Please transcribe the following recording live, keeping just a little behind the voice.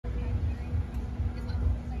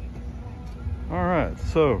All right,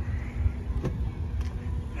 so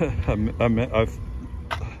I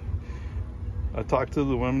talked to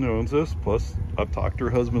the woman who owns this, plus I've talked to her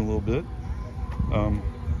husband a little bit.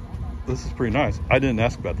 This is pretty nice. I didn't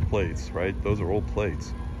ask about the plates, right? Those are old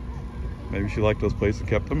plates. Maybe she liked those plates and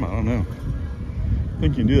kept them. I don't know. I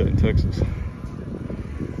think you can do that in Texas.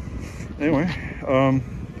 Anyway,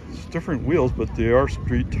 it's different wheels, but they are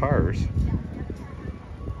street tires.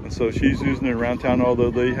 And so she's using it around town, although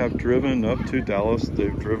they have driven up to Dallas.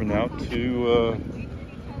 They've driven out to,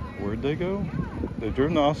 where'd they go? They've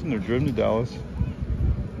driven to Austin, they've driven to Dallas.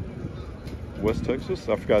 West Texas,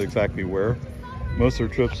 I forgot exactly where. Most of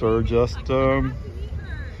their trips are just, I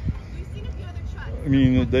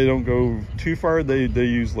mean, they don't go too far. They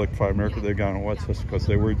use like Fly America. They've gone on what's this because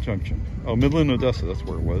they were at Junction. Oh, Midland, Odessa, that's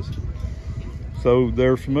where it was. So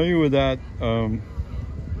they're familiar with that. I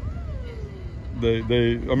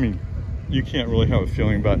mean, you can't really have a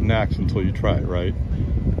feeling about NACS until you try it, right?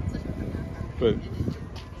 But,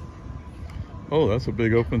 oh, that's a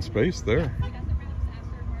big open space there.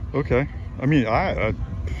 Okay. I mean,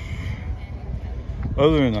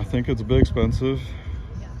 other than I think it's a bit expensive,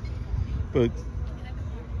 but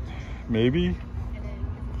maybe.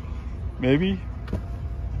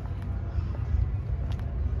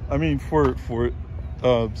 I mean,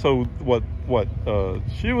 so what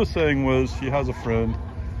she was saying was she has a friend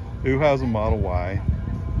who has a Model Y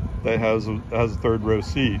that has a third row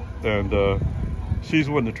seat, and she's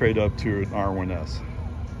wanting to trade up to an R1S.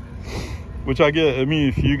 Which I get. I mean,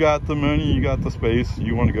 if you got the money, you got the space,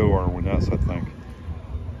 you want to go R1S, I think.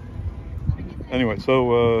 Anyway,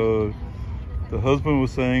 so the husband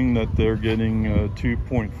was saying that they're getting around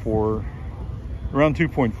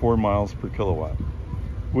 2.4 miles per kilowatt,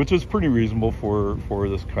 which is pretty reasonable for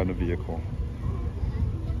this kind of vehicle.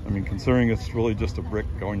 I mean, considering it's really just a brick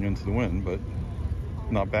going into the wind, but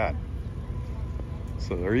not bad.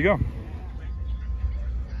 So there you go.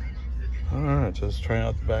 All right, just trying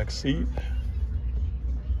out the back seat.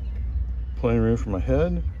 Plenty of room for my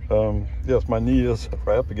head. Yes, my knee is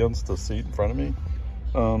right up against the seat in front of me.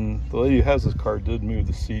 The lady who has this car did move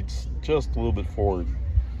the seats just a little bit forward,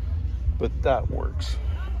 but that works.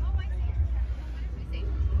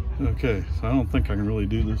 Okay, so I don't think I can really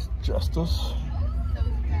do this justice,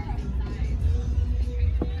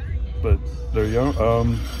 but there you go.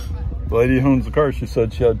 The lady who owns the car, she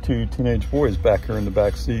said she had 2 teenage boys back here in the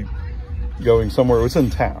back seat going somewhere. It was in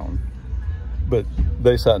town, but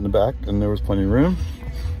they sat in the back and there was plenty of room.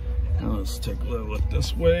 Now let's take a little look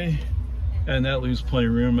this way, and that leaves plenty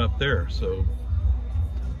of room up there, so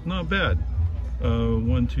not bad.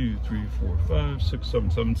 1, 2, 3, 4, 5, 6,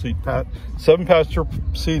 7 seat seven passenger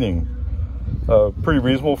seating. Pretty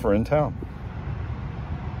reasonable for in town.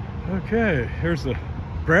 Okay, here's a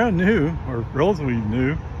brand new, or relatively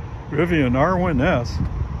new, Rivian R1S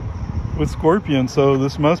with Scorpion. So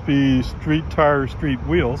this must be street tire, street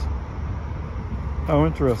wheels. How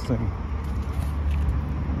interesting.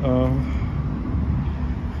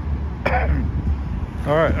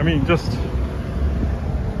 All right, I mean, just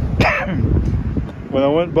when I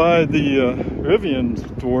went by the Rivian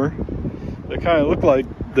store, it kind of looked like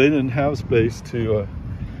they didn't have space to,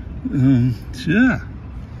 yeah.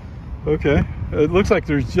 Okay, it looks like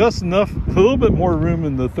there's just enough, a little bit more room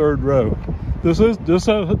in the third row. This does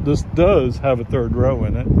have a third row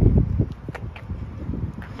in it.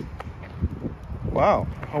 Wow,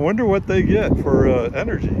 I wonder what they get for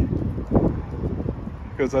energy.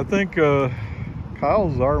 Because I think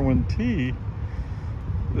Kyle's R1T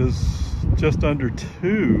is just under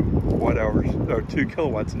 2 watt-hours, or 2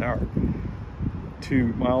 kilowatts an hour.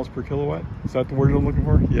 2 miles per kilowatt. Is that the word I'm looking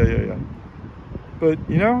for? Yeah. But,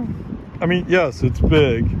 you know, I mean, yes, it's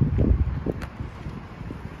big.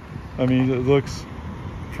 I mean, it looks,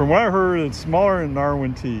 from what I heard, it's smaller than an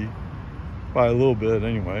R1T by a little bit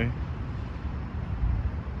anyway.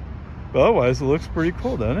 But otherwise, it looks pretty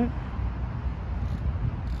cool, doesn't it?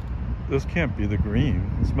 This can't be the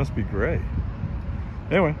green. This must be gray.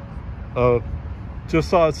 Anyway, just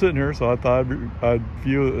saw it sitting here, so I thought I'd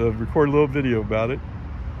record a little video about it.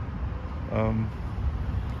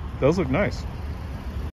 Does look nice.